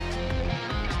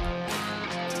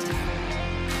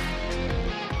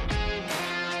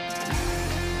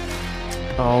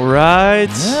All right.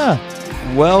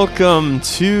 Yeah. Welcome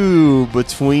to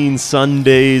Between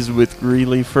Sundays with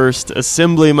Greeley First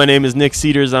Assembly. My name is Nick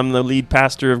Cedars. I'm the lead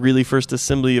pastor of Greeley First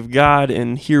Assembly of God.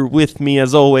 And here with me,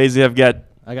 as always, I got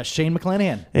Shane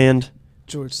McClanahan. And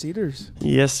George Cedars.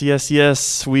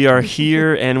 Yes. We are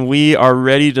here and we are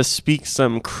ready to speak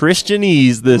some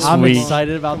Christianese this I'm week.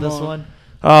 excited about this one.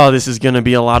 Oh, this is going to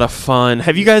be a lot of fun.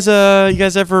 Have you guys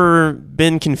ever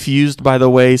been confused by the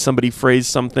way somebody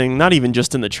phrased something, not even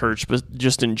just in the church, but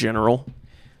just in general?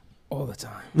 All the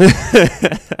time.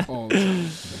 All the time.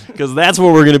 Because that's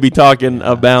what we're going to be talking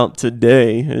about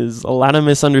today, is a lot of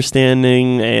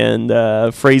misunderstanding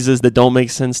and phrases that don't make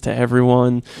sense to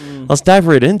everyone. Let's dive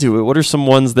right into it. What are some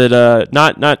ones that,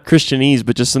 not Christianese,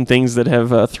 but just some things that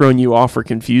have thrown you off or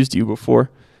confused you before?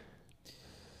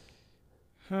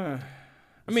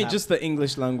 I mean, just the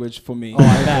English language for me. Oh,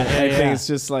 I bet. I think it's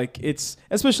just like, it's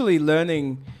especially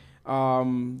learning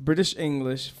British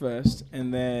English first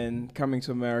and then coming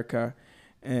to America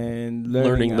and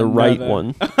learning the right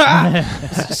one.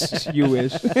 You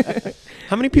wish.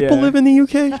 How many people live in the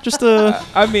UK? Just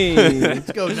I mean,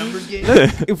 Let's go numbers game.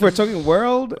 if we're talking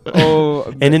world or...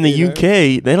 and in the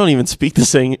UK, they don't even speak the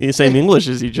same English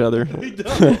as each other.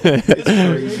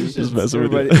 Just messing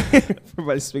with you.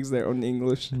 Everybody speaks their own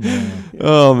English.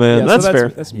 Oh man, Yeah, that's so fair.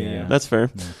 That's me. Yeah. That's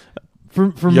fair. For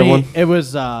You got me, one? it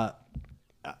was.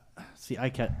 See, I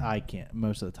can't.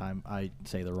 Most of the time, I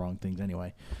say the wrong things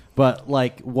anyway. But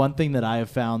like one thing that I have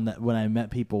found that when I met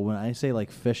people, when I say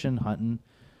like fishing, hunting,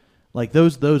 like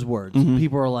those words,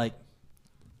 people are like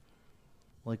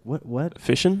what?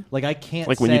 Fishing? Like I can't.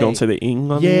 Like when you don't say the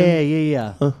ing on the end?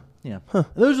 Yeah. Huh. Yeah.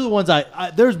 Those are the ones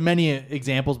I there's many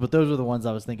examples, but those are the ones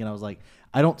I was thinking. I was like,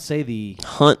 I don't say the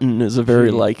Hunting is a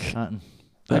very hunting.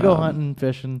 I go hunting,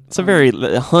 fishing. It's a very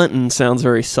hunting sounds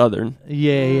very southern.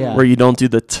 Yeah. Where you don't do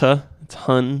the t. It's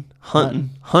hunting.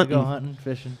 I go hunting,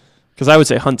 fishing. Because I would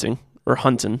say hunting or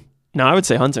hunting. No, I would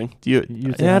say hunting. Do you?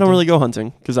 You say I don't hunting? really go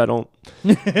hunting because I don't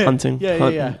hunting.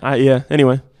 Yeah. Yeah.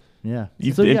 Anyway, Yeah.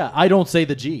 You- I don't say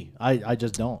the G. I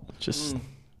just don't. just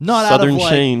Not Southern out of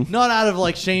like, Shane. Not out of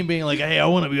like Shane being like, hey, I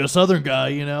want to be a Southern guy,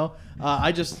 you know.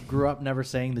 I just grew up never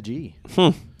saying the G.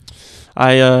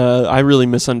 I really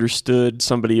misunderstood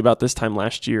somebody about this time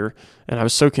last year, and I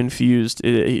was so confused.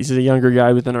 He's a younger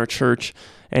guy within our church,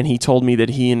 and he told me that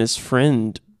he and his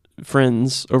friends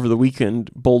over the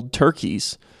weekend bowled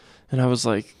turkeys, and I was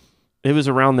like, it was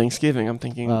around Thanksgiving. I'm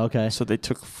thinking, Oh, okay. So they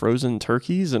took frozen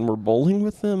turkeys and were bowling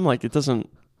with them? Like it doesn't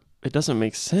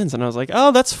make sense. And I was like,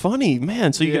 oh, that's funny,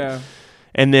 man. So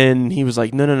and then he was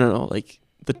like, no, like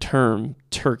the term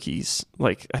turkeys,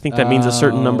 like I think that means a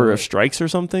certain number of strikes or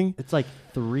something. It's like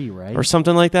 3, right? Or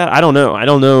something like that. I don't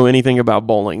know anything about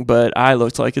bowling, but I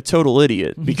looked like a total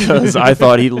idiot because I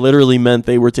thought he literally meant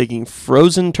they were taking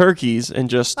frozen turkeys and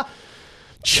just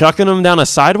chucking them down a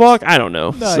sidewalk. I don't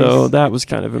know. Nice. So that was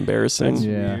kind of embarrassing. That's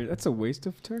Yeah. weird. That's a waste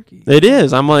of turkey. It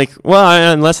is. I'm like,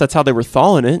 well, unless that's how they were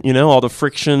thawing it, all the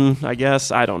friction, I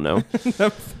guess. I don't know.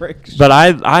 The friction. But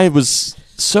I was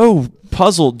so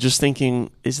puzzled just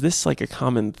thinking, is this like a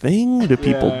common thing? Do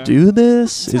people do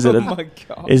this? Is it Oh my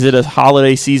God. is it a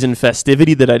holiday season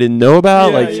festivity that I didn't know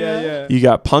about? Yeah. You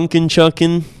got pumpkin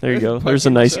chucking. There you go. There's a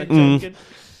nice.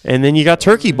 And then you got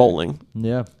turkey bowling.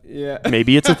 Yeah. Yeah.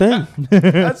 Maybe it's a thing.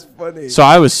 That's funny. So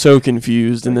I was so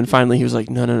confused. And then finally he was like,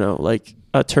 no. Like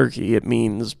a turkey, it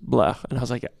means blah. And I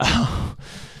was like, oh,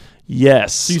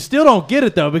 yes. So you still don't get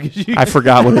it though because you. I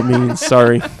forgot what it means.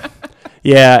 Sorry.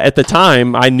 Yeah, at the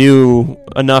time, I knew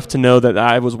enough to know that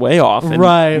I was way off. And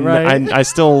Right. I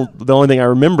still, the only thing I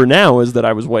remember now is that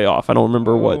I was way off. I don't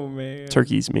remember what man.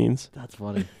 turkeys means. That's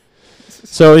funny.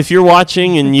 So if you're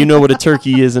watching and you know what a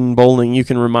turkey is in bowling, you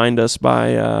can remind us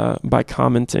by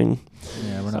commenting.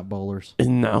 Yeah, we're not bowlers.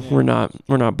 And no, we're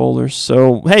not bowlers.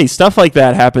 So hey, stuff like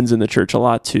that happens in the church a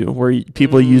lot too, where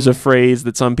people use a phrase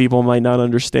that some people might not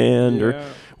understand, or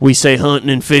we say hunting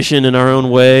and fishing in our own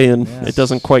way, and it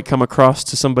doesn't quite come across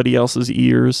to somebody else's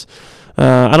ears.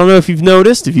 I don't know if you've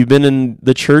noticed, if you've been in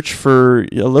the church for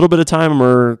a little bit of time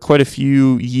or quite a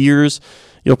few years,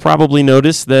 you'll probably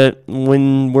notice that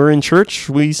when we're in church,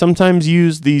 we sometimes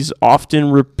use these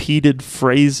often repeated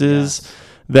phrases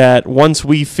that once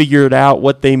we figured out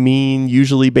what they mean,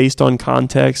 usually based on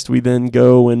context, we then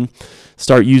go and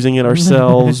start using it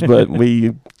ourselves, but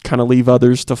we kind of leave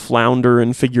others to flounder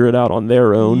and figure it out on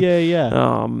their own.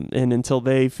 Yeah. And until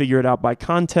they figure it out by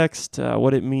context,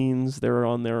 what it means, they're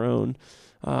on their own.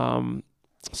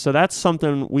 So that's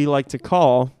something we like to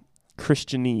call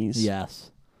Christianese. Yes.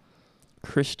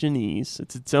 Christianese.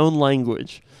 It's its own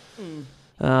language.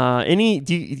 Can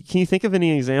you think of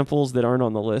any examples that aren't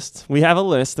on the list? We have a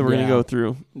list that we're going to go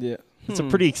through. Yeah. It's a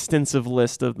pretty extensive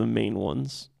list of the main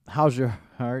ones. How's your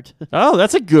heart? Oh,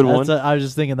 that's a good one. I was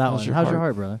just thinking that How's one. your How's your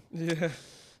heart? heart, brother? Yeah.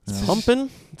 It's pumping.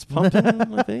 It's pumping,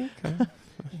 I think.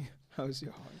 How's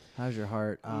your heart? How's your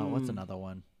heart? What's another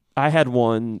one? I had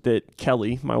one that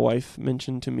Kelly, my wife,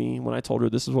 mentioned to me when I told her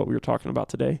this is what we were talking about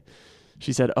today.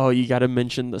 She said, "Oh, you got to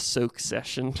mention the soak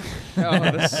session." Oh,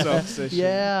 the soak session.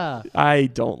 Yeah. I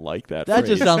don't like that. That phrase.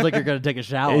 just sounds like you're going to take a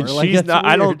shower. And Like, she's that's not.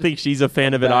 I don't weird. think she's a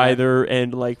fan of it Bad. either.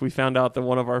 And like we found out that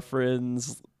one of our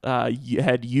friends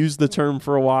had used the term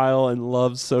for a while and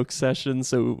loves soak session.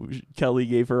 So Kelly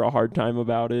gave her a hard time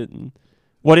about it. And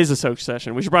what is a soak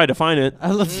session? We should probably define it.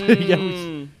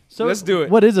 So Let's do it.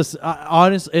 What is this?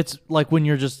 Honest, it's like when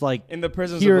you're just like In the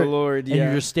presence here of the Lord, and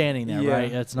you're just standing there, Yeah.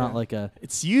 right? It's not Yeah. like a.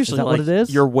 It's usually that like what it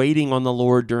is? you're waiting on the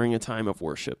Lord during a time of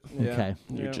worship. Yeah. Okay.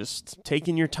 You're Yeah. just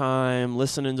taking your time,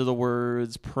 listening to the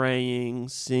words, praying,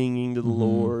 singing to the Mhm.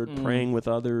 Lord, Mm. praying with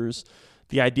others.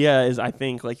 The idea is, I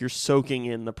think, like you're soaking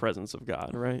in the presence of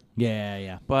God, right?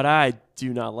 Yeah. But I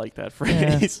do not like that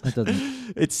Yeah, phrase. it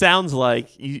doesn't. It sounds like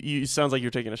you sounds like you're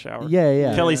taking a shower.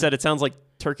 Yeah. Kelly Yeah. said it sounds like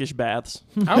Turkish baths.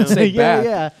 I would say Yeah, bath.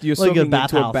 yeah. You're Like a soaking into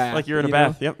bathhouse. a bath. Like you're in a you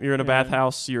bath. know? Yep, you're in a Yeah.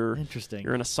 bathhouse. You're Interesting.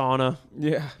 in a sauna.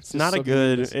 Yeah. It's not a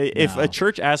good. If No. a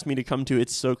church asked me to come to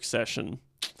its soak session,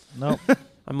 No.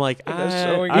 I'm like, That's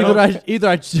showing I you. don't- Either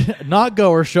I not go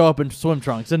or show up in swim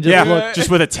trunks and just yeah, look. just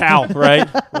with a towel, right?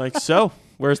 Like, so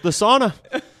where's the sauna?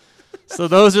 So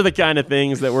those are the kind of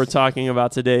things that we're talking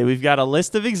about today. We've got a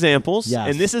list of examples, Yes.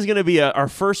 and this is going to be our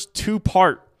first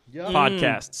 2-part Yeah.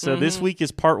 podcast. So this week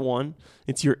is part 1.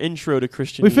 It's your intro to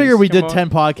Christianese. We figured we Come did on. 10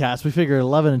 podcasts. We figured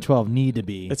 11 and 12 need to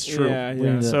be. It's true. Yeah, We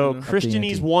yeah. need to So up the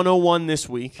Christianese ante. 101 this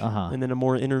week, Uh-huh. and then a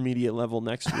more intermediate level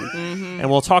next week. Mm-hmm. And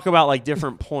we'll talk about like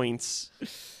different points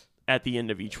at the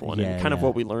end of each one Yeah, and kind of yeah.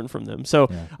 what we learned from them. So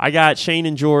Yeah. I got Shane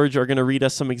and George are going to read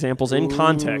us some examples in Ooh.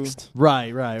 context.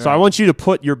 Right. So I want you to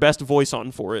put your best voice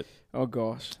on for it, Oh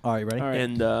gosh. All right, ready? All right.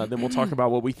 and then we'll talk about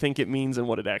what we think it means and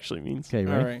what it actually means. Okay,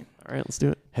 All ready? right. All right, let's do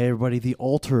it. Hey, everybody. The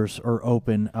altars are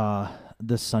open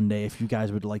this Sunday. If you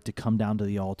guys would like to come down to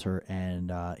the altar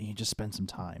and you just spend some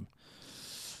time.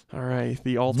 All right,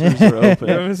 the altars are That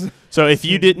open. was- So if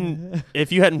you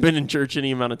hadn't been in church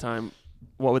any amount of time,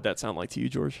 what would that sound like to you,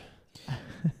 George?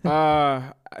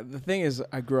 the thing is,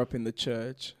 I grew up in the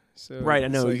church. So Right, I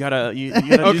know. it's You like- gotta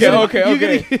do some- Okay. All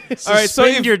right. So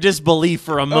Suspend if, your disbelief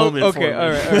for a moment. okay.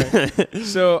 for me. All right.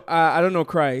 So I don't know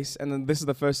Christ, and then this is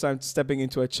the first time stepping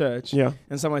into a church, Yeah.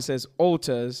 and someone says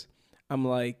altars. I'm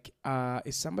like,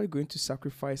 is somebody going to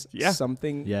sacrifice Yeah.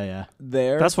 something Yeah.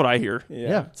 there? That's what I hear.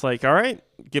 Yeah. It's like, all right,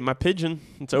 get my pigeon.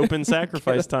 It's open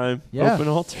sacrifice time. Yeah. Open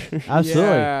altar. Absolutely.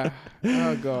 Yeah.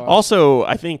 Oh god. Also,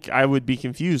 I think I would be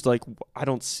confused. Like, I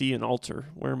don't see an altar.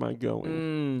 Where am I going?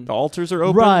 Mm. The altars are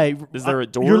open. Right. Is there a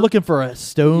door? You're looking for a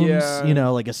stones, Yeah.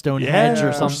 like a Stonehenge Yeah. or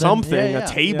Or something. something, Yeah. a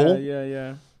table.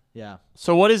 Yeah. Yeah.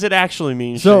 So what does it actually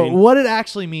mean, So Shane? what it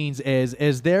actually means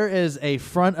is there is a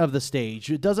front of the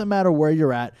stage. It doesn't matter where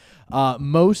you're at.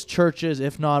 Most churches,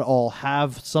 if not all,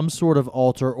 have some sort of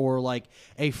altar or like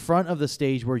a front of the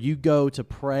stage where you go to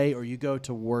pray or you go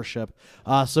to worship.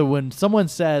 So when someone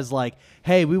says like,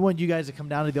 "Hey, we want you guys to come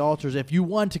down to the altars," if you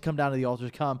want to come down to the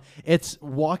altars, come. It's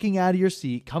walking out of your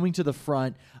seat, coming to the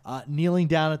front, kneeling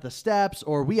down at the steps,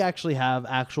 or we actually have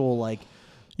actual like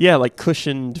Yeah, like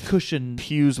cushioned cushion.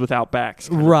 pews without backs.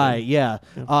 kind of Right, thing. yeah.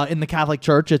 In the Catholic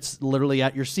Church, it's literally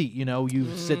at your seat.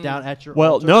 You sit down at your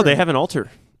Well, altar no, they and- have an altar.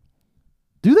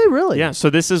 Do they really? Yeah, so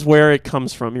this is where it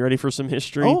comes from. You ready for some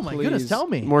history? Oh my goodness, Please. tell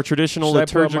me. More traditional Should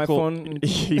I pull up my liturgical. phone?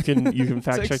 you can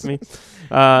fact check Text. me.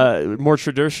 More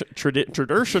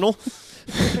traditional.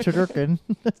 Turducken.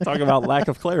 Talk about lack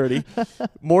of clarity.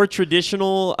 More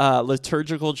traditional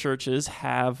liturgical churches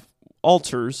have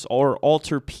altars or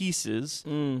altar pieces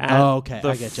at Oh, okay. the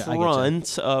I get you.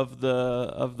 front of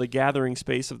the gathering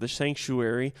space of the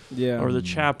sanctuary Yeah. or the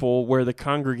chapel where the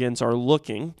congregants are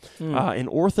looking. In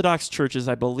Orthodox churches,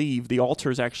 I believe the altar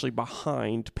is actually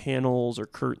behind panels or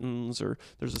curtains, or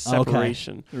there's a Okay.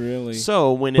 separation. Really?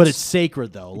 So when But it's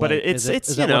sacred though. but Like, it's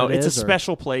is that what it it's a is, or-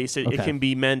 special place. It Okay. can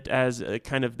be meant as a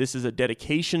kind of, this is a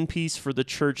dedication piece for the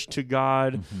church to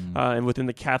God, Mm-hmm. and within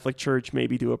the Catholic Church,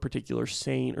 maybe to a particular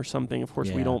saint or something. Of course,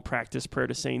 we Yeah. don't practice prayer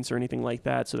to saints or anything like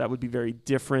that, so that would be very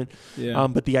different. Yeah.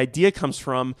 But the idea comes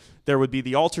from, there would be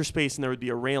the altar space and there would be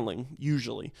a railing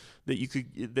usually that you could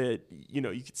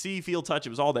see, feel, touch. It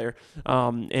was all there.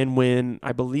 And when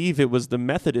I believe it was the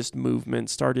Methodist movement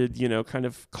started, kind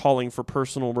of calling for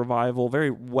personal revival,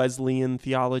 very Wesleyan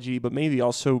theology, but maybe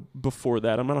also before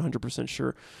that. I'm not 100%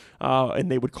 sure. and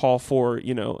they would call for,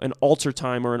 an altar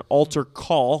time or an altar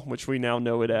call, which we now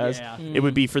know it as. Yeah. It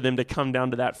would be for them to come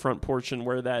down to that front portion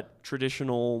where that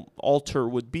traditional altar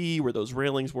would be, where those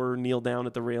railings were, kneel down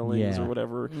at the railings or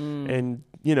whatever, and,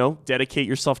 dedicate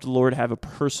yourself to the Lord, have a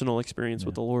personal experience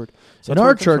with the Lord. So in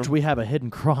our church, we have a hidden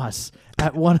cross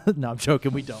at one. No, I'm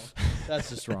joking. We don't.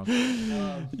 That's just wrong.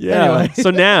 Anyway.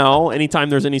 So now, anytime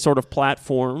there's any sort of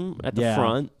platform at the Yeah.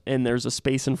 front and there's a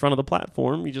space in front of the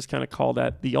platform, you just kind of call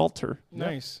that the altar.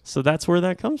 Nice. So that's where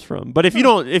that comes from. But if you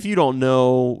don't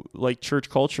know like church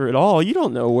culture at all, you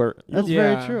don't know where. That's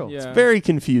Yeah, very true. yeah. It's very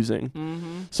confusing.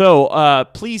 Mm-hmm. So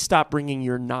please stop bringing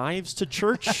your knives to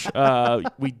church.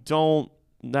 We don't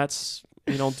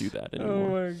do that Oh anymore.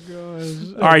 my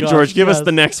gosh. All right, gosh, George, give us yes.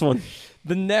 the next one.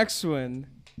 The next one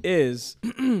is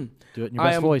Do it in your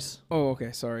best voice. Oh,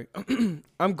 okay, sorry.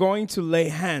 I'm going to lay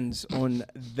hands on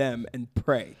them and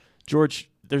pray.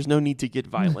 George, there's no need to get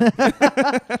violent.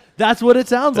 That's what it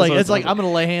sounds like. what it It's like sounds I'm going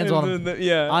to lay hands on them.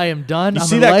 Yeah. I am done. You I'm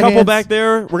see gonna that lay couple hands. back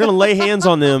there? We're going to lay hands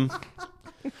on them.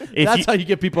 That's how you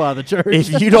get people out of the church.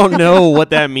 If you don't know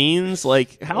what that means,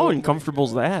 like, how uncomfortable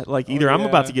is that? Like, either I'm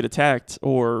about yeah. to get attacked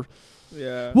or...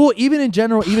 Yeah. Well, even in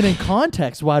general, even in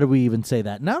context, why do we even say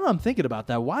that? Now that I'm thinking about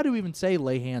that, why do we even say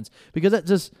lay hands? Because that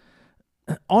just,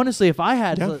 honestly, if I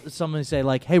had somebody say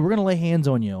like, hey, we're going to lay hands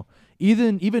on you,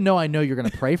 even though I know you're going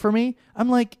to pray for me, I'm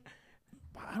like,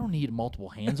 I don't need multiple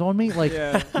hands on me. Like,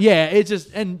 Yeah. it's just,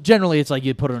 and generally it's like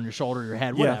you put it on your shoulder, your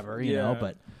head, whatever, you know,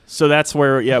 but So that's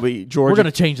where, George... we're going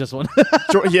to change this one.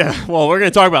 George, well, we're going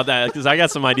to talk about that because I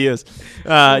got some ideas.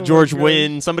 George,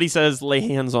 when somebody says lay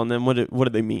hands on them, what do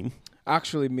they mean?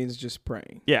 Actually means just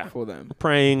praying for them.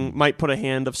 Praying, might put a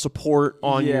hand of support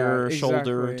on your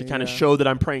shoulder to kind of show that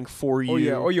I'm praying for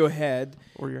you. Or your head.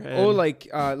 Or your head. Or like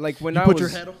when I put was... your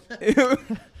head on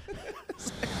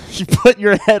You put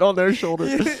your head on their shoulder.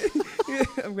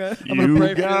 I'm gonna You pray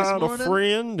for this got a morning.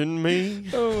 friend in me.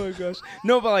 Oh my gosh.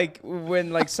 No, but like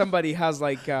when like somebody has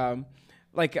like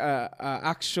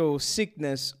actual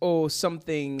sickness or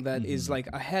something that is like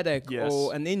a headache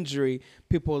or an injury,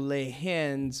 people lay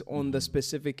hands on the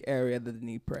specific area that they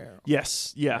need prayer.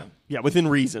 Yes, yeah, within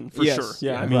reason, for Yes, sure.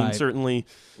 Yeah, yeah. I mean, Right. certainly.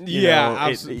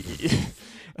 Absolutely.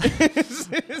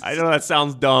 I know that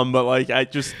sounds dumb, but like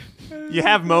you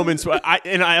have moments.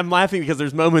 I'm laughing because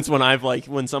there's moments when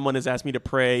when someone has asked me to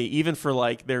pray, even for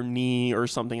like their knee or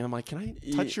something, and I'm like, can I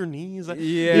touch your knee? Is that,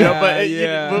 Yeah,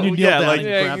 You kneel down and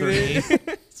grab their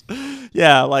knee.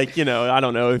 I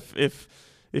don't know if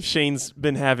Shane's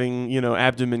been having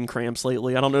abdomen cramps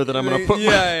lately. I don't know that I'm gonna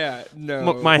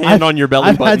put my hand on your belly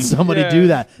I've button. had somebody Yeah. do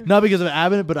that, not because of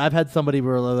abdomen, but I've had somebody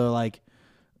where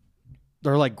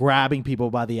they're like grabbing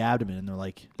people by the abdomen, and they're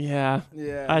like, yeah.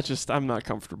 Yeah. I'm not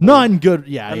comfortable. not good.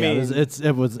 Yeah, I yeah. mean,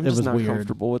 it was I'm just not weird.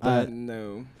 comfortable with that.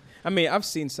 No. I mean, I've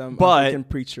seen some But African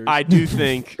preachers. I do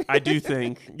think,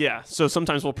 yeah. So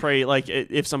sometimes we'll pray, like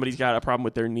if somebody's got a problem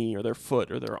with their knee or their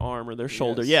foot or their arm or their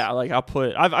shoulder. Yes. Yeah, like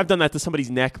I've done that to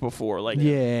somebody's neck before. Like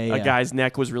Yeah. a guy's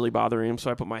neck was really bothering him, so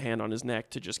I put my hand on his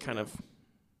neck to just kind of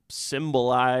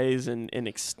symbolize and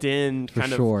extend For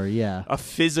kind sure, of yeah. a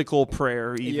physical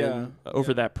prayer even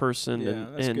over that person. Yeah,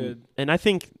 that's good. And I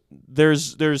think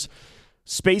there's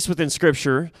space within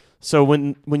Scripture. So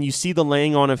when you see the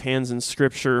laying on of hands in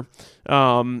Scripture,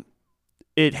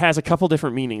 it has a couple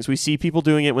different meanings. We see people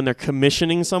doing it when they're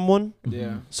commissioning someone.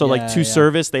 Yeah. So like to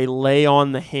service, they lay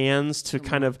on the hands to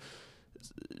kind of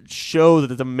show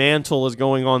that the mantle is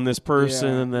going on this person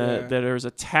and that there's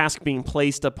a task being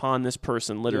placed upon this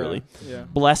person, literally. Yeah.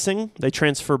 Blessing, they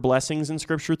transfer blessings in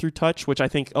Scripture through touch, which I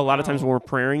think a lot of times when we're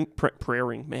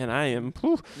praying, man, I am...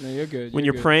 No, you're good. When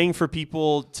you're good. praying for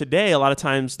people today, a lot of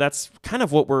times that's kind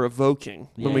of what we're evoking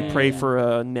when we pray for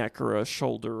a neck or a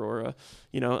shoulder or a,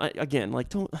 again, like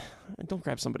don't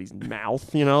grab somebody's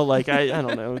mouth, like I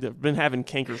don't know. They've been having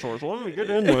canker sores. Well, let me get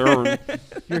in there.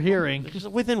 You're hearing. Just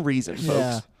within reason, folks.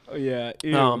 Yeah. Oh, yeah.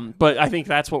 Ew. But I think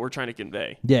that's what we're trying to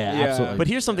convey. Yeah, Yeah. absolutely. But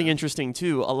here's something interesting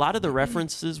too. A lot of the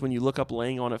references when you look up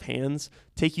laying on of hands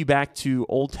take you back to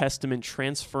Old Testament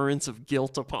transference of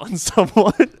guilt upon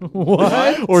someone.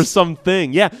 What? Or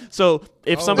something. Yeah. So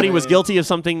if somebody was man. guilty of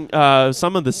something,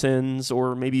 some of the sins,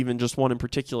 or maybe even just one in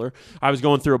particular, I was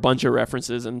going through a bunch of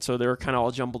references, and so they're kind of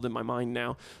all jumbled in my mind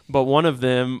now. But one of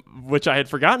them, which I had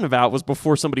forgotten about, was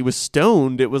before somebody was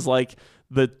stoned. It was like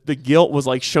the guilt was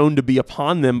like shown to be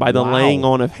upon them by the laying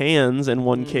on of hands in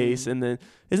one case, and then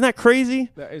isn't that crazy?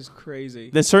 That is crazy.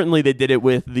 Then certainly they did it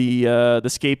with the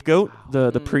scapegoat.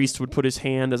 The priest would put his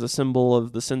hand as a symbol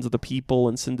of the sins of the people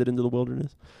and send it into the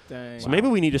wilderness. Dang. So maybe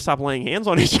we need to stop laying hands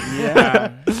on each other.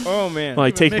 Yeah. Oh man.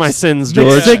 Like take my sins, Mixed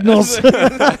George. signals.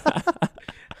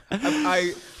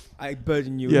 I I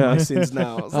burden you with my sins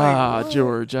now. I was like, whoa.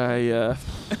 George, I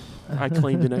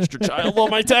claimed an extra child on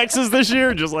my taxes this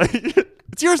year. Just like,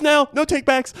 it's yours now. No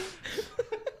takebacks.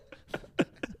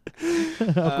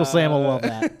 Uncle Sam will love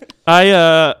that.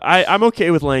 I'm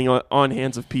okay with laying on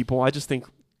hands of people. I just think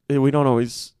we don't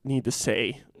always need to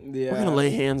say we're gonna lay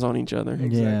hands on each other.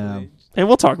 Exactly. Yeah. And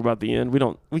we'll talk about the end. We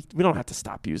don't have to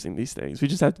stop using these things. We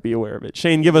just have to be aware of it.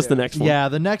 Shane, give us the next one. Yeah,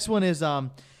 the next one is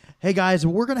hey guys,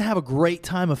 we're gonna have a great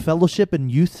time of fellowship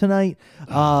and youth tonight.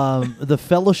 The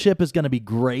fellowship is gonna be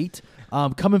great.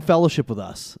 Come and fellowship with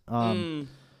us.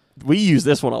 We use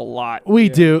this one a lot. We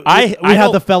do. I we have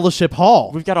don't- the fellowship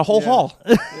hall. We've got a whole hall.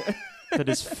 That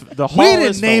is the hall. We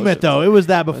is didn't name it fellowship. though. It was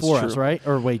that before That's us, true. right?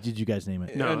 Or wait, did you guys name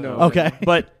it? No. Okay.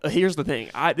 But here's the thing.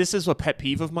 This is a pet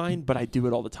peeve of mine, but I do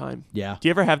it all the time. Yeah. Do you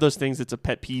ever have those things that's a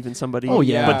pet peeve in somebody? Oh,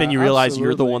 yeah. But then you realize you're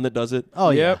the Absolutely. one that does it. Oh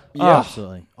Yep. yeah. Yep.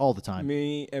 Absolutely. All the time.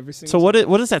 Me every single So time.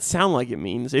 what does that sound like it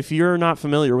means? If you're not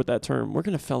familiar with that term, we're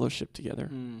going to fellowship together.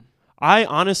 Mm. I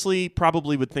honestly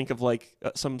probably would think of like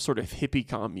some sort of hippie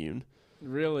commune.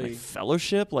 Really? Like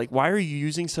fellowship? Like, why are you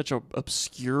using such a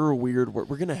obscure, weird word?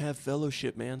 We're going to have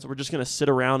fellowship, man. So we're just going to sit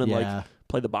around and like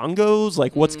play the bongos?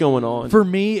 Like, what's going on? For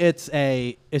me, it's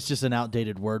just an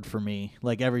outdated word for me.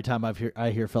 Like every time I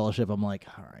hear fellowship, I'm like,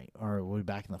 all right, are we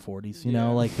back in the 40s? You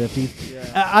know, like 50s.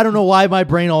 Yeah. I don't know why my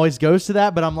brain always goes to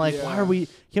that, but I'm like, why Yeah. are we?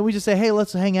 Can't we just say, hey,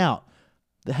 let's hang out?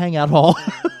 The hangout hall.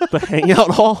 The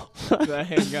hangout hall? The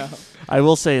hangout. I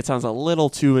will say it sounds a little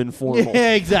too informal.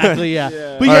 Yeah, exactly. Yeah.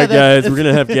 Yeah. But All yeah, right, that's- guys, we're going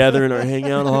to have gather in our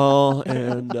hangout hall,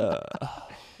 and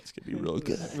it's going to be real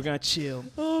good. We're gonna chill.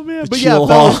 Oh man. The But yeah, chill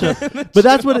hall. fellowship. But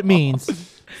that's what it means.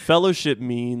 Fellowship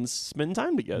means spend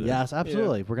time together. Yes,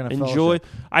 absolutely. We're gonna Enjoy. fellowship.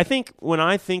 I think when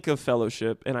I think of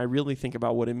fellowship and I really think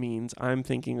about what it means, I'm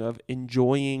thinking of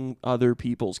enjoying other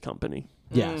people's company.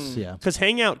 Yes. Yeah. Because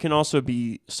hangout can also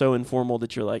be so informal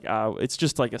that you're like, it's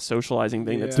just like a socializing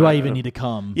thing. That's Do I not even gonna- need to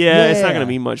come? Yeah, it's not going to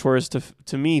mean much. Whereas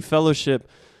to me, fellowship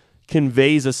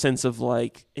conveys a sense of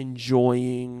like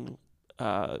enjoying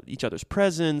each other's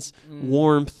presence,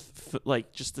 warmth,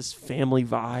 like just this family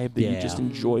vibe that you just Yeah.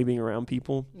 enjoy being around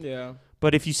people. Yeah.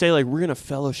 But if you say like we're going to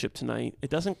fellowship tonight, it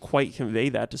doesn't quite convey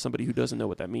that to somebody who doesn't know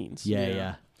what that means. Yeah. Yeah.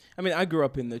 Yeah. I mean, I grew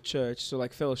up in the church, so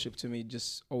like fellowship to me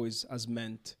just always has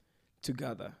meant to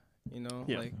gather. You know,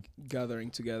 Yeah. like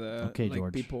gathering together. Okay, like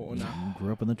George. people on You a,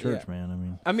 grew up in the church, Yeah.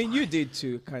 man. I mean, you did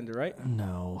too, kind of, right?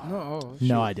 No. No. Oh, No,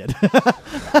 shoot. I did.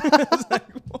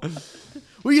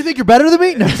 Well, you think you're better than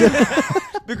me? No.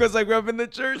 Because I grew up in the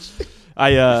church.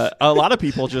 A lot of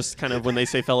people just kind of when they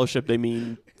say fellowship, they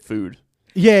mean food.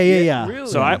 Yeah. Really?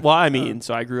 So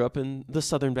I grew up in the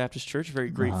Southern Baptist Church. Very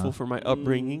grateful for my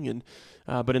upbringing, and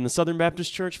but in the Southern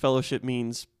Baptist Church, fellowship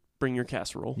means bring your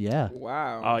casserole. Yeah.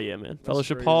 Wow. Oh yeah, man.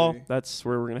 Fellowship Hall. crazy. That's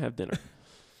where we're gonna have dinner.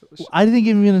 I think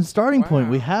even in starting point,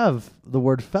 we Wow. have the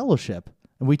word fellowship,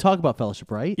 and we talk about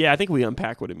fellowship, right? Yeah, I think we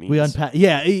unpack what it means. We unpack.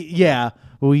 Yeah.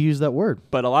 Well, we use that word.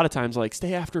 But a lot of times, like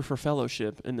stay after for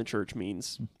fellowship in the church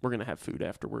means we're gonna have food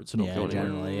afterwards. So don't Yeah, go anywhere.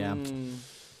 generally. Yeah.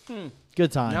 Mm.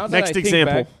 Good time. Now that Next I think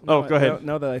example. back- Oh, now- go ahead.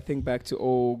 Now that I think back to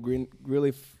old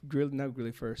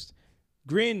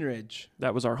Greenridge.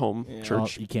 That was our home Yeah.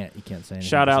 church. Oh, you can't say anything.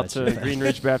 Shout out to besides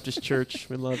Greenridge Baptist Church.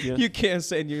 We love you. You can't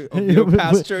say your shit.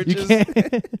 past churches. You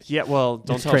can't. Yeah, well,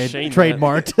 don't It's tell Shane. that.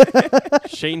 trademarked.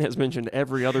 Shane has mentioned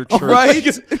every other church.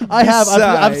 Right? I have.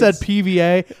 I've said Besides.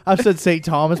 PVA. I've said St.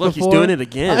 Thomas Look, before. he's doing it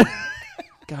again.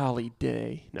 Golly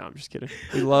day. No, I'm just kidding.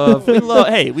 We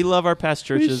love our past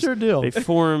We churches. sure do. They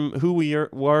form who we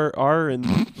are and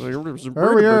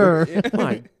Earlier.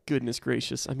 my goodness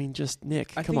gracious. I mean, just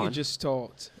Nick, I come think on. you just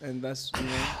taught, and that's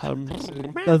That's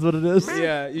what it is.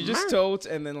 yeah. You just taught,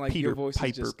 and then like Peter your voice is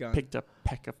Piper just gone. picked up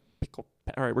peck of pickle.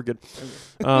 All right, we're good.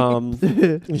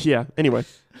 Okay. Yeah. Anyway,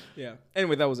 Yeah.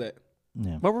 Anyway, that was it.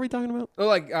 Yeah. what were we talking about? Oh,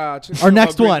 like Our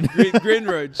next one.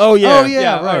 Greenridge. Oh yeah. Oh,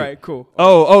 yeah. All right. right. Cool.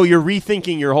 Oh, you're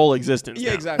rethinking your whole existence. Yeah,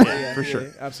 now. exactly. Yeah, for yeah, sure. yeah,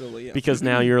 absolutely. Yeah. Because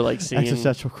now you're like seeing.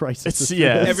 Existential crisis. It's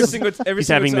yeah. every single He's single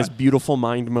having time. this beautiful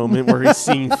mind moment where he's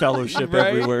seeing fellowship right,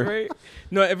 everywhere. Right.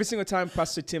 No, every single time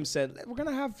Pastor Tim said we're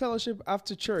gonna have fellowship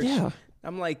after church. Yeah.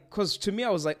 I'm like, cause to me I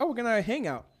was like, oh, we're gonna hang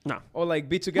out. No. Or like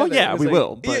be together. yeah, It's we like,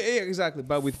 will, Yeah, but- yeah, exactly.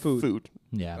 But with food. Food.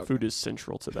 Yeah. Food is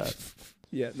central to that.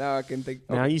 Yeah. Now I can think.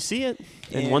 Now okay. you see it,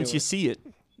 and once you Anyway. see it,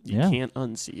 you Yeah. can't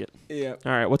unsee it. Yeah.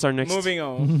 All right, what's our next? Moving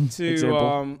on to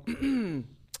example?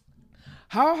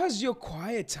 how has your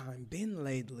quiet time been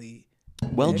lately?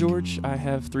 Well, George, I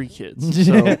have 3 kids,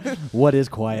 so What is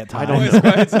quiet time? I don't What is know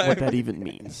quiet time? what that even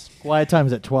means. Quiet time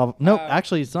is at 12. No,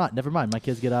 actually, it's not. Never mind. My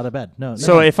kids get out of bed. No.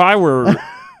 So if I were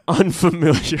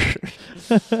unfamiliar,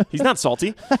 he's not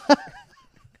salty.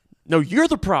 No, you're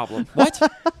the problem. What?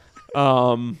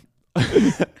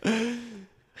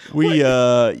 We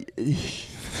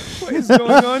What is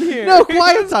going on here? No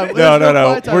quiet time. no.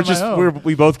 Quiet time We're on just my own.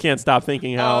 we both can't stop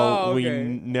thinking how Oh, we okay.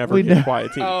 never We get ne-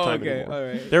 quiet time okay, anymore. all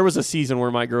right. There was a season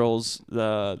where my girls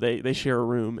they share a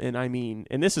room, and I mean,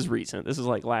 and this is recent. This is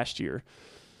like last year.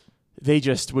 They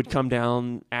just would come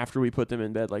down after we put them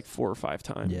in bed like 4 or 5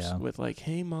 times Yeah. with like,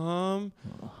 "Hey, Mom,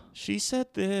 she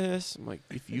said this." I'm like,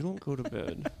 "If you don't go to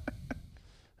bed,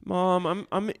 Mom,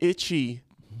 I'm itchy."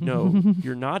 No,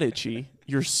 you're not itchy.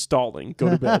 You're stalling. Go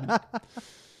to bed.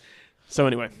 So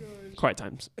anyway, quiet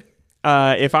times.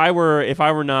 If I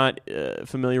were not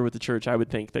familiar with the church, I would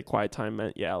think that quiet time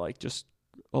meant like just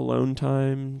alone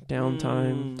time,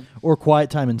 downtime. Or quiet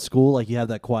time in school, like you have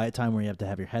that quiet time where you have to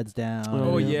have your heads down.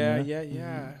 Oh Yeah. yeah.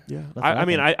 Yeah. That's what I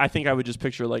mean, think. I think I would just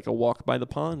picture like a walk by the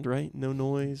pond, right? No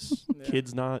noise, Yeah.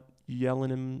 kids not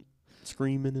yelling and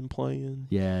screaming and playing.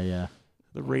 Yeah.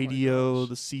 The Oh my radio, gosh.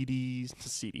 the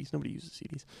CDs. Nobody uses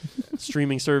CDs.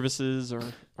 Streaming services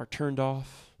are turned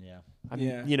off. Yeah. I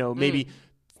mean, Yeah. maybe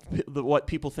what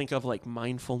people think of like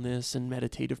mindfulness and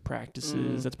meditative practices.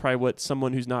 Mm. That's probably what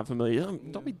someone who's not familiar.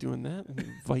 Don't be doing that.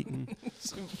 Inviting.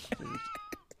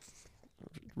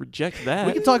 Reject that.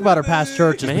 We can talk about our past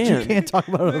churches, but you Man. can't talk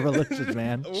about our religions,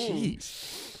 man.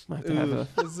 Jeez. I have to have a.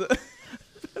 Ooh.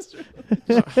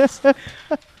 I'm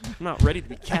not ready to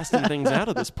be casting things out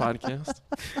of this podcast.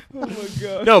 Oh my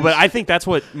god. No, but I think that's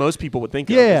what most people would think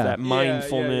of. Yeah. Is that Yeah,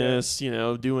 mindfulness,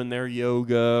 doing their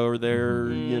yoga or their,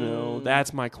 Mm.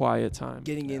 that's my quiet time.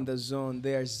 Getting in the zone.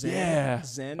 They are Zen. Yeah.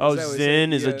 Zen. Oh, Is that what it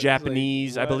Zen is Yeah, a it's like,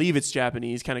 Japanese, I what? believe it's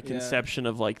Japanese kind of Yeah. conception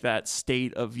of like that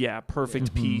state of,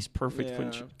 perfect Mhm. peace, perfect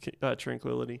Yeah.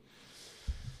 tranquility.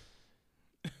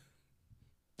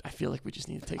 I feel like we just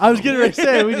need to take I was a getting moment. ready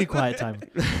to say we need quiet time.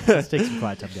 Let's take some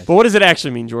quiet time, guys. But what does it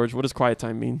actually mean, George? What does quiet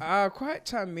time mean? Quiet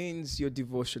time means your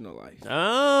devotional life.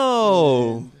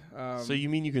 Oh. And, So you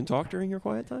mean you can talk during your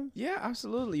quiet time? Yeah,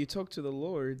 absolutely. You talk to the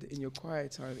Lord in your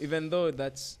quiet time, even though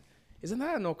isn't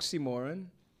that an oxymoron?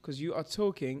 Because you are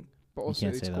talking, but You also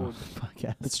can't it's say that on called, the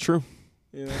podcast. That's true.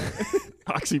 you know.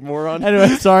 Oxymoron. Anyway,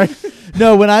 sorry.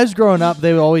 No, when I was growing up,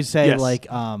 they would always say Yes. like,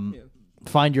 Yeah.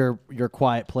 find your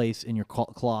quiet place in your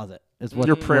closet. Is what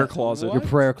Your prayer What? closet. your What?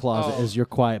 prayer closet Oh. is your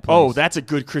quiet place. Oh, that's a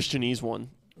good Christianese one.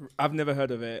 I've never heard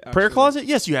of it. Prayer actually. closet?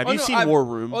 Yes, you have. Oh, You've no, seen I've- War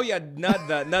Room. Oh yeah, not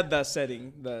that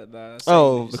setting. The setting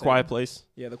Oh, that you the said. quiet place.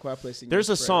 Yeah, the quiet place. In There's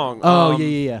your a prayer song. room. Oh, Um,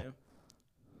 yeah.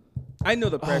 I know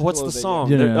the prayer. Oh, what's the closet,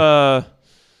 song? Yeah. There-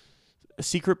 A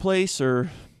secret place or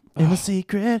In the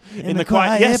secret, in, the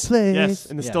quiet quiet place. Yes,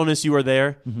 in the stillness you are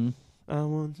there. Mm-hmm. I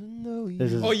want to know you.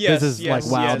 This is, Oh, yes, this is yes,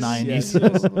 like wow yes,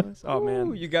 90s. yes. Oh Ooh,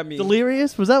 man. you got me.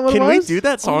 Delirious? Was that what Can it we was? do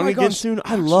that song my again gosh. soon?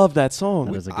 I love that song.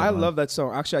 That is a good I one. love that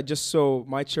song. Actually, I just saw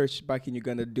my church back in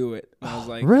Uganda do it. And I was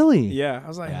like, Really? yeah. I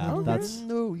was like, Yeah, okay. that's-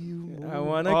 know you. I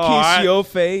wanna Oh, kiss your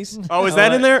face. Oh, is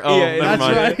that in there? Oh, yeah, never that's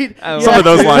mind. right. I Some was- of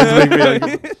those lines make me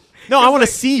like. No, I want to like-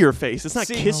 see your face. It's not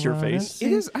See- kiss your face.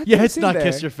 It is. I Yeah, think it's in not there.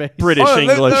 kiss your face. British Oh,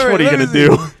 English. let What are you me gonna see.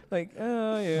 do? Like,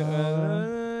 oh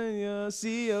yeah,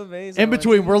 see your face. In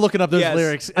between, we're looking up those Yes.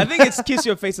 lyrics. I think it's kiss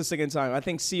your face the second time. I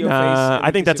think see your face. Nah, and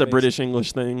I think kiss that's a your face. British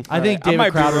English thing. I think I might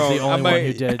David be Crowder's wrong. the I only one who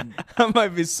might- did. I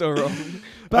might be so wrong.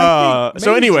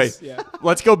 So anyway, yeah.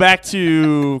 let's go back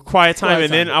to quiet time, Quiet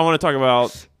and then time. I want to talk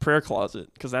about prayer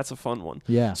closet because that's a fun one.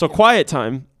 Yeah. So quiet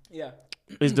time Yeah.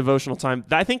 is devotional time.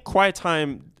 I think quiet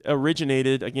time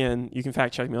originated, again, you can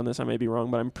fact check me on this, I may be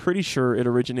wrong, but I'm pretty sure it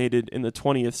originated in the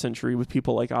 20th century with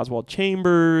people like Oswald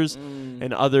Chambers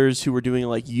and others who were doing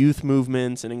like youth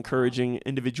movements and encouraging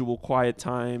individual quiet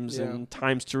times Yeah. and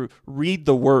times to read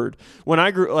the word. When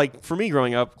I grew, like for me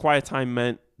growing up, quiet time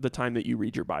meant the time that you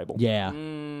read your Bible. Yeah.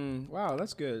 Wow,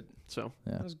 that's good. So,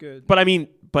 Yeah. That's good. but I mean,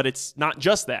 but it's not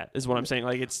just that is what I'm saying.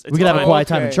 Like it's We could have a Oh, quiet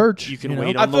time in okay. church. You can know?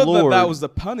 wait I on the thought Lord. that was the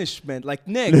punishment. Like,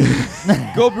 Nick,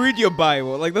 go read your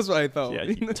Bible. Like, that's what I thought.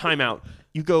 Yeah, time out.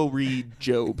 You go read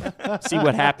Job. See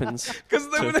what happens. Because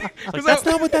Like, that's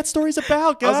not what that story's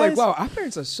about, guys. I was like, wow, our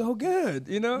parents are so good,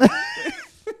 you know?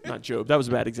 Not Job. That was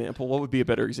a bad example. What would be a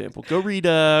better example? Go read,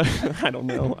 I don't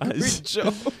know. Read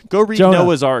Job. Go read Jonah.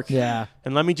 Noah's Ark. Yeah.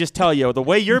 And let me just tell you, the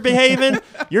way you're behaving,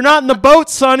 you're not in the boat,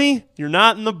 Sonny. You're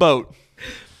not in the boat.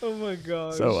 Oh my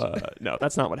gosh. So, no,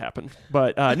 that's not what happened.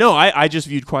 But, no, I just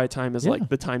viewed quiet time as Yeah. like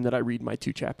the time that I read my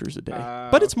 2 chapters a day.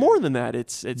 But it's okay. more than that.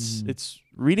 It's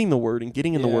reading the word and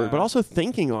getting in the word, Yeah. but also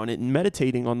thinking on it and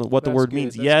meditating on what the That's word good,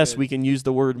 means. that's Yes, good. we can use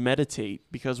the word meditate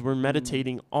because we're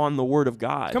meditating on the word of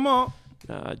God. Come on.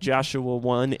 Joshua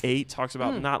 1:8 talks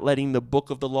about not letting the book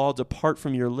of the law depart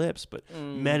from your lips, but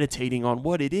meditating on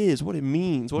what it is, what it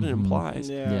means, what it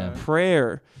implies.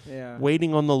 Prayer,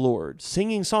 waiting on the Lord,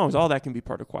 singing songs, all that can be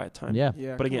part of quiet time. Yeah.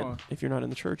 But again, if you're not in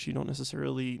the church, you don't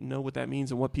necessarily know what that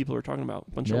means and what people are talking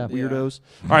about. Bunch of weirdos.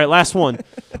 All right, last one.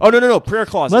 Oh, no. Prayer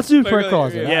closet. Let's do prayer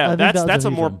closet. Yeah, that's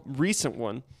a more recent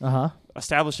one. Uh-huh.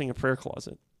 Establishing a prayer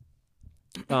closet.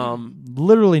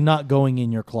 Literally not going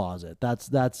in your closet.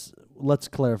 That's let's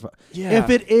clarify. Yeah. If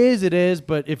it is, it is.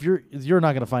 But if you're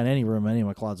not going to find any room in any of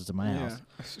my closets in my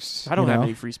house. I don't have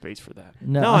any free space for that.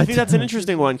 No, I think that's an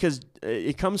interesting one because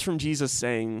it comes from Jesus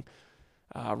saying,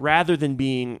 rather than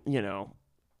being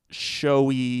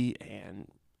showy and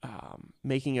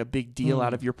making a big deal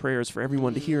out of your prayers for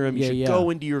everyone to hear them, you should go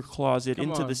into your closet,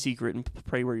 into the secret, and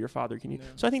pray where your Father can hear.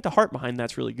 So I think the heart behind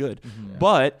that's really good.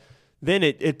 But then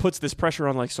it puts this pressure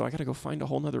on, so I got to go find a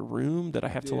whole nother room that I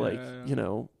have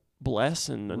to bless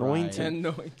and anoint.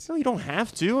 No, you don't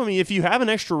have to. I mean, if you have an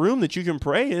extra room that you can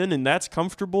pray in and that's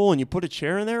comfortable and you put a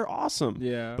chair in there, awesome.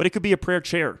 Yeah. But it could be a prayer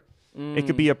chair. It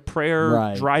could be a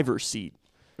prayer driver's seat.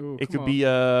 Ooh, it could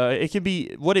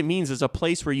be what it means is a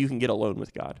place where you can get alone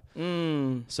with God.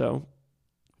 So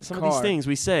some of these things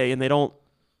we say and they don't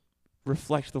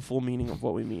reflect the full meaning of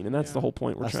what we mean, and that's the whole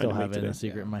point we're trying to make today. I still have it in a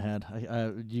secret in my head.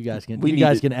 You guys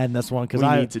can end this one because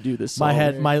I need to do this. My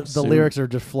head, the lyrics are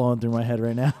just flowing through my head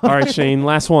right now. All right, Shane,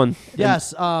 last one.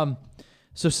 Yes.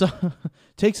 So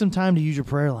take some time to use your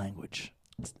prayer language.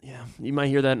 Yeah, you might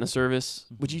hear that in a service.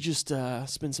 Would you just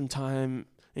spend some time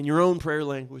in your own prayer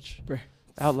language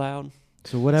out loud?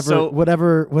 So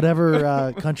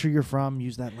whatever country you're from,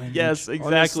 use that language. Yes,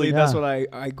 exactly. Honestly, that's what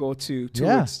I go to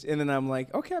it, and then I'm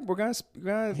like, okay, we're gonna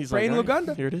pray in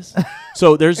Luganda. Here it is.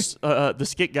 So there's the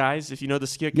Skit Guys. If you know the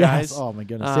Skit Guys, oh my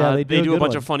goodness, they do a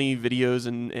bunch of funny videos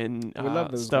and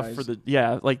stuff guys. For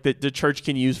the church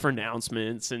can use for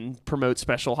announcements and promote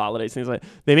special holidays, things like that.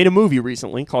 They made a movie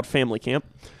recently called Family Camp.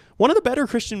 One of the better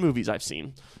Christian movies I've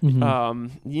seen.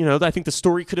 I think the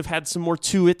story could have had some more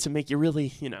to it to make you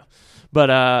really,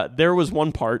 But there was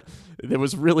one part that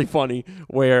was really funny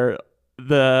where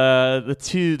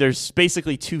there's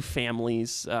basically two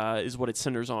families is what it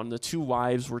centers on. The two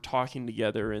wives were talking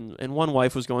together, and one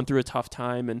wife was going through a tough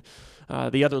time, and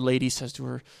the other lady says to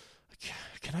her,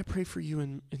 "Can I pray for you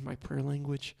in my prayer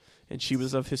language?" And she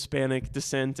was of Hispanic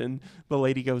descent, and the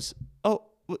lady goes, "Oh,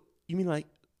 you mean like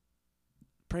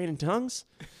praying in tongues?"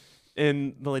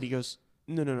 And the lady goes,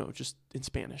 No, just in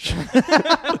Spanish.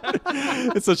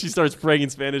 And so she starts praying in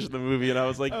Spanish in the movie, and I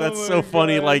was like, that's so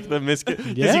funny, like the because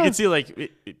you can see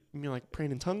you mean like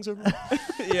praying in tongues over?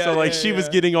 She was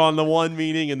getting on the one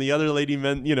meaning, and the other lady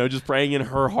meant, just praying in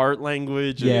her heart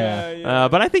language.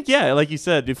 But I think, like you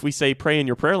said, if we say pray in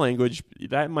your prayer language,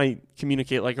 that might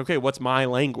communicate like, okay, what's my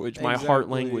language, my heart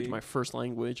language, my first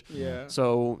language. Yeah.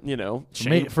 So,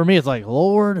 for me, it's like,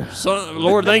 Lord,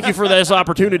 thank you for this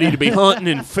opportunity to be hunting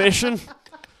and fishing.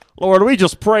 Lord, we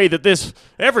just pray that this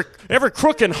every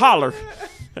crook and holler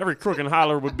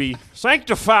would be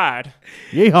sanctified.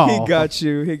 Yeehaw.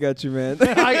 He got you, man.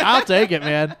 I'll take it,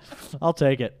 man. I'll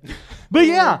take it. But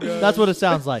that's what it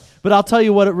sounds like. But I'll tell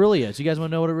you what it really is. You guys want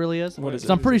to know what it really is? What is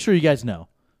it? I'm pretty sure you guys know.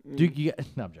 No,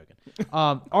 I'm joking.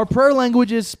 Our prayer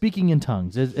language is speaking in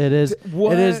tongues. It is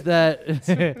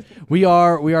that we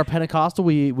are Pentecostal.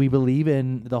 We believe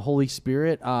in the Holy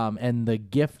Spirit and the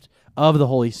gift of the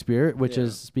Holy Spirit, which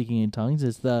is speaking in tongues.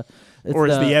 It's the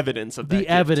evidence of that gift.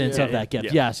 Evidence of that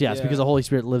gift. Yes, because the Holy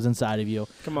Spirit lives inside of you.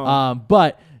 Come on.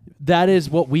 But that is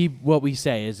what we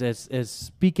say is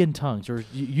speak in tongues, or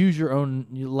use your own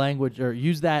language, or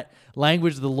use that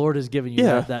language the Lord has given you.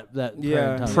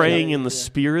 That praying in the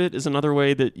Spirit is another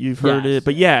way that you've heard it.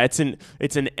 But it's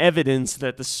an evidence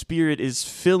that the Spirit is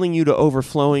filling you to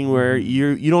overflowing, where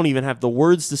you don't even have the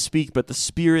words to speak, but the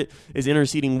Spirit is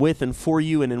interceding with and for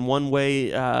you. And in one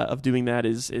way of doing that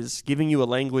is giving you a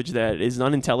language that is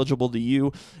unintelligible to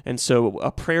you. And so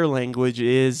a prayer language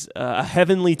is a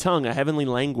heavenly tongue, a heavenly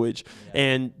language.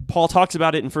 And Paul talks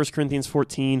about it in 1 Corinthians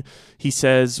 14. He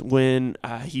says when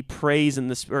he prays in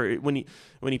this, or when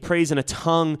he prays in a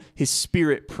tongue, his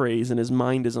spirit prays and his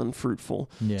mind is unfruitful.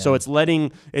 Yeah. So it's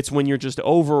when you're just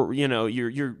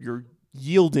you're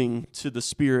yielding to the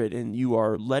Spirit, and you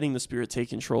are letting the Spirit take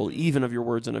control even of your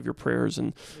words and of your prayers.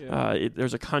 And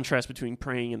there's a contrast between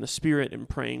praying in the Spirit and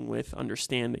praying with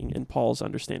understanding, and Paul's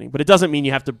understanding. But it doesn't mean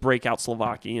you have to break out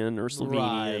Slovakian or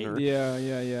Slovenian or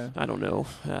I don't know.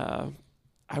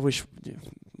 I wish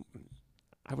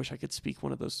I could speak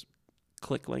one of those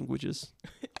click languages.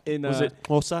 Was it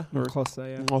Xhosa or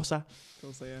Xhosa? Yeah. Xhosa?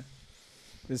 Xhosa, yeah.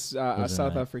 It's Isn't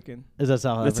South it? African. Is that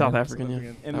South African? It's South African, yeah. And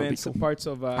That would then be some cool. parts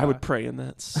of I would pray in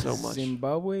that so much.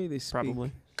 Zimbabwe, they speak.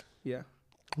 Probably. Yeah.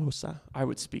 Osa. I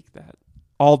would speak that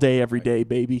all day, every day,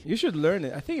 baby. You should learn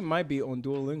it. I think it might be on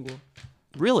Duolingo.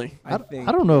 Really? I think.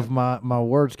 I don't know if my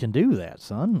words can do that,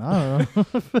 son. I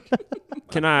don't know.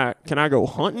 Can I go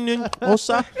hunting in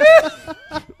Osa?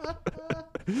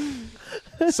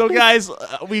 So, guys,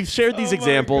 we've shared these Oh my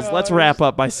examples. Let's gosh. wrap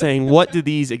up by saying, what do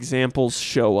these examples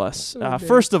show us?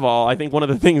 First of all, I think one of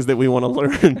the things that we want to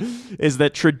learn is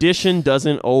that tradition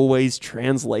doesn't always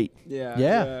translate.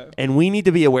 Yeah. And we need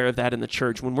to be aware of that in the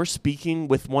church. When we're speaking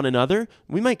with one another,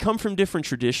 we might come from different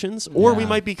traditions, or we Yeah.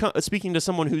 might be speaking to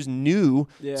someone who's new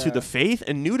Yeah. to the faith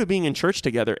and new to being in church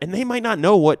together, and they might not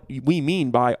know what we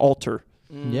mean by altar.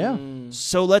 Yeah.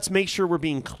 So let's make sure we're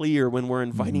being clear when we're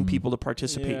inviting people to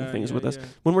participate in things with us.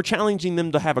 When we're challenging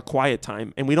them to have a quiet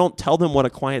time, and we don't tell them what a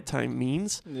quiet time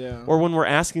means, Yeah. or when we're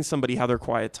asking somebody how their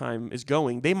quiet time is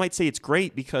going, they might say it's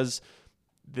great because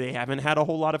they haven't had a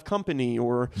whole lot of company,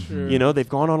 or they've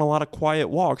gone on a lot of quiet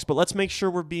walks. But let's make sure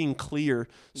we're being clear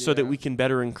so that we can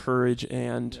better encourage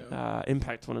and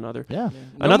impact one another. Yeah.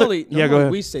 Normally, go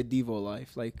ahead. we say Devo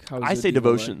life. Like how's I your say Devo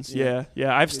devotions. life?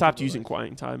 Yeah. I've stopped Devo using life.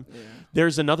 quiet time. Yeah.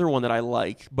 There's another one that I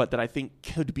like, but that I think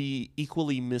could be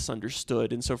equally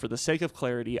misunderstood. And so for the sake of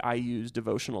clarity, I use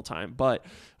devotional time. But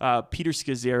Peter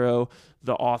Scazzero,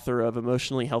 the author of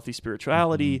Emotionally Healthy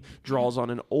Spirituality, draws on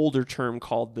an older term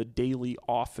called the daily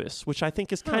office, which I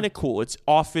think is kind of cool. It's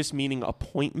office meaning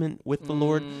appointment with the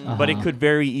Lord, but it could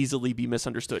very easily be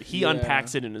misunderstood. He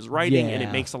unpacks it in his writing, and it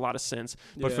Yeah. makes a lot of sense.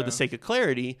 But for Yeah. the sake of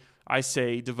clarity, I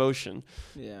say devotion.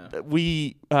 Yeah.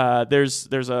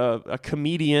 There's a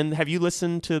comedian. Have you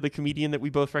listened to the comedian that we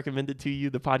both recommended to you,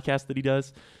 the podcast that he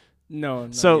does? No.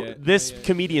 Not So yet. this Not yet.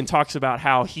 comedian talks about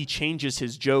how he changes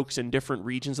his jokes in different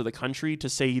regions of the country to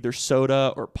say either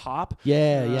soda or pop,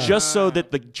 Yeah. just so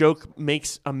that the joke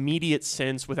makes immediate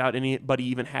sense without anybody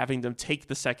even having to take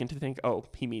the second to think, oh,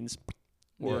 he means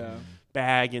or Yeah.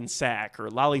 bag and sack or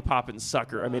lollipop and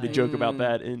sucker. I made a joke about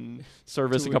that in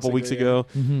service 2 a couple weeks weeks ago,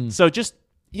 ago. So just,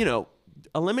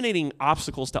 eliminating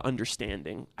obstacles to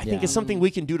understanding, I think, Yeah. is something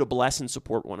we can do to bless and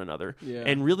support one another, Yeah.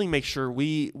 and really make sure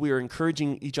we are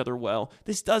encouraging each other well.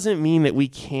 This doesn't mean that we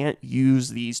can't use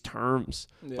these terms.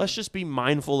 Yeah. Let's just be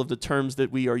mindful of the terms that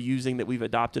we are using, that we've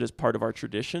adopted as part of our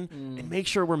tradition, and make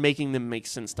sure we're making them make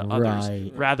sense to others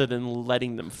Right. rather than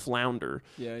letting them flounder,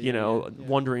 Yeah.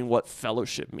 wondering what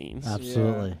fellowship means.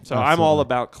 Absolutely. So I'm all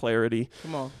about clarity.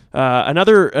 Come on.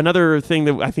 Another thing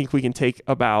that I think we can take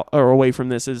about or away from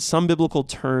this is some biblical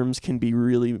terms can be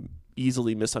really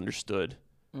easily misunderstood.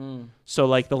 So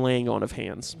like the laying on of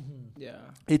hands. Yeah.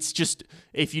 It's just,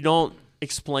 if you don't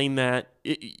explain that,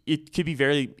 it could be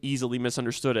very easily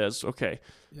misunderstood as, okay,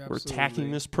 Yeah, we're absolutely.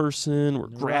 attacking this person, we're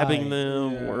grabbing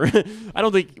them, Yeah. or I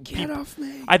don't think Get off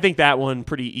me. I think that one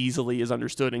pretty easily is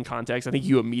understood in context. I think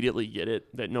you immediately get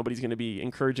it, that nobody's going to be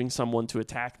encouraging someone to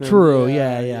attack them. True.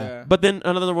 Yeah. But then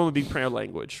another one would be prayer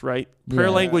language, right? Prayer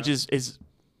Yeah. language is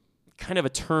kind of a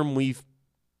term we've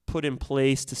put in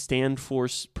place to stand for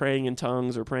praying in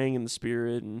tongues or praying in the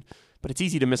Spirit, but it's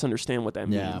easy to misunderstand what that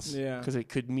Yeah. means. Yeah. Because it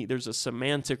could mean there's a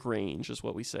semantic range, is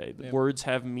what we say. The Yeah. words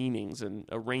have meanings and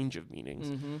a range of meanings.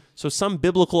 Mm-hmm. So some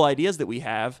biblical ideas that we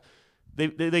have,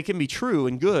 they can be true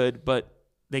and good, but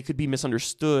they could be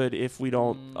misunderstood if we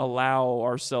don't allow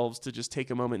ourselves to just take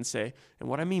a moment and say, and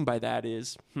what I mean by that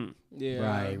is,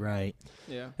 Yeah. Right.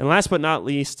 Yeah. And last but not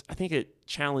least, I think it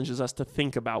challenges us to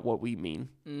think about what we mean.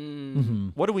 Mm-hmm.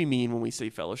 What do we mean when we say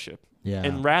fellowship? Yeah.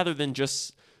 And rather than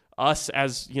just us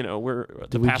as, we're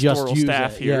the we just pastoral use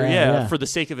staff it? here, Yeah. for the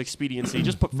sake of expediency,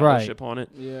 just put Right. fellowship on it.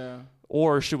 Yeah.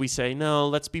 Or should we say, no,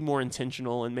 let's be more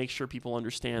intentional and make sure people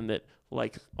understand that,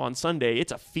 like, on Sunday,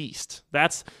 it's a feast.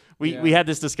 We had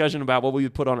this discussion about what we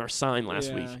would put on our sign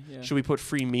last week. Yeah. Should we put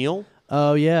free meal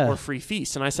Oh yeah. or free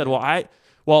feast? And I said,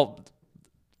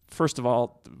 first of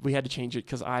all, we had to change it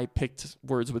because I picked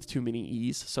words with too many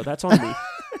E's. So that's on me. I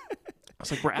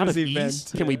was like, we're out of Was E's.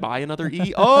 event, Can we buy another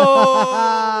E? Oh!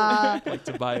 I'd like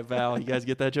to buy a vowel. You guys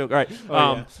get that joke? All right.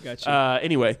 Gotcha.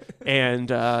 Anyway,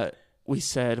 and we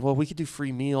said, well, we could do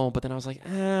free meal. But then I was like,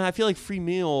 I feel like free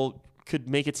meal could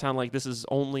make it sound like this is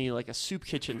only like a soup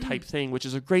kitchen type thing, which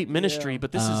is a great ministry, Yeah.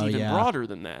 but this is even yeah. broader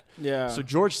than that. Yeah. So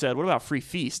George said, what about free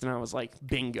feast? And I was like,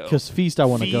 bingo. Because feast I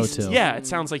want to go Feast, to. yeah, it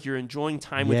sounds like you're enjoying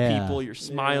time with Yeah. people, you're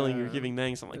smiling, Yeah. you're giving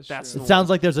thanks. I'm like, That's that's true. It sounds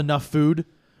like there's enough food.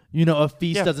 You know, a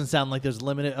feast Yeah. doesn't sound like there's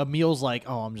limited. A meal's like,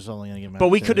 oh, I'm just only going to give. But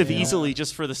we could have Yeah. easily,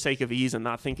 just for the sake of ease and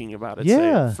not thinking about it,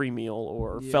 Yeah. say free meal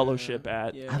or Yeah. fellowship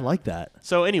at. Yeah. I like that.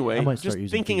 So I anyway, might just start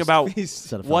using thinking feast. about Feast.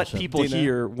 Instead of what fellowship. people Dinner.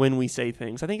 hear when we say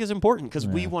things, I think is important because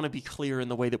we Yeah. want to be clear in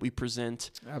the way that we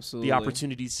present Absolutely. the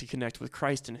opportunities to connect with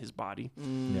Christ and his body.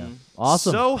 Yeah.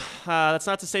 Awesome. So that's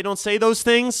not to say don't say those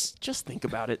things. Just think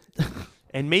about it.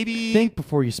 And maybe Think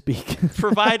before you speak.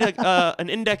 provide an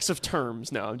index of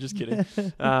terms. No, I'm just kidding.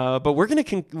 But we're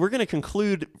gonna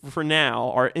conclude for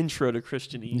now our intro to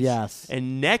Christianese. Yes.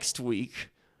 And next week,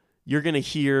 you're gonna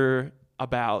hear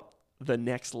about the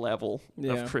next level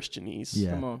Yeah. of Christianese.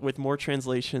 Yeah. Come on. With more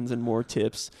translations and more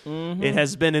tips. Mhm. It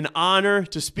has been an honor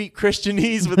to speak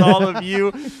Christianese with all of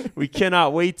you. We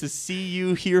cannot wait to see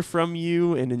you, hear from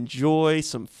you, and enjoy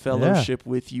some fellowship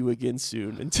with you again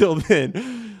soon. Until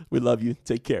then, we love you.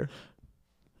 Take care.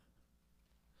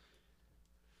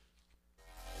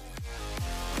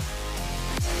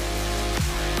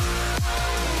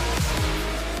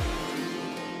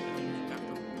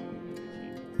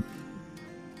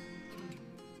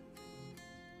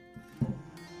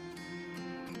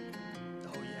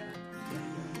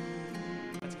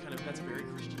 That's very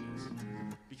Christianese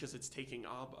because it's taking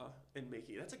Abba and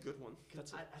making. That's a good one.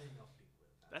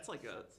 That's like a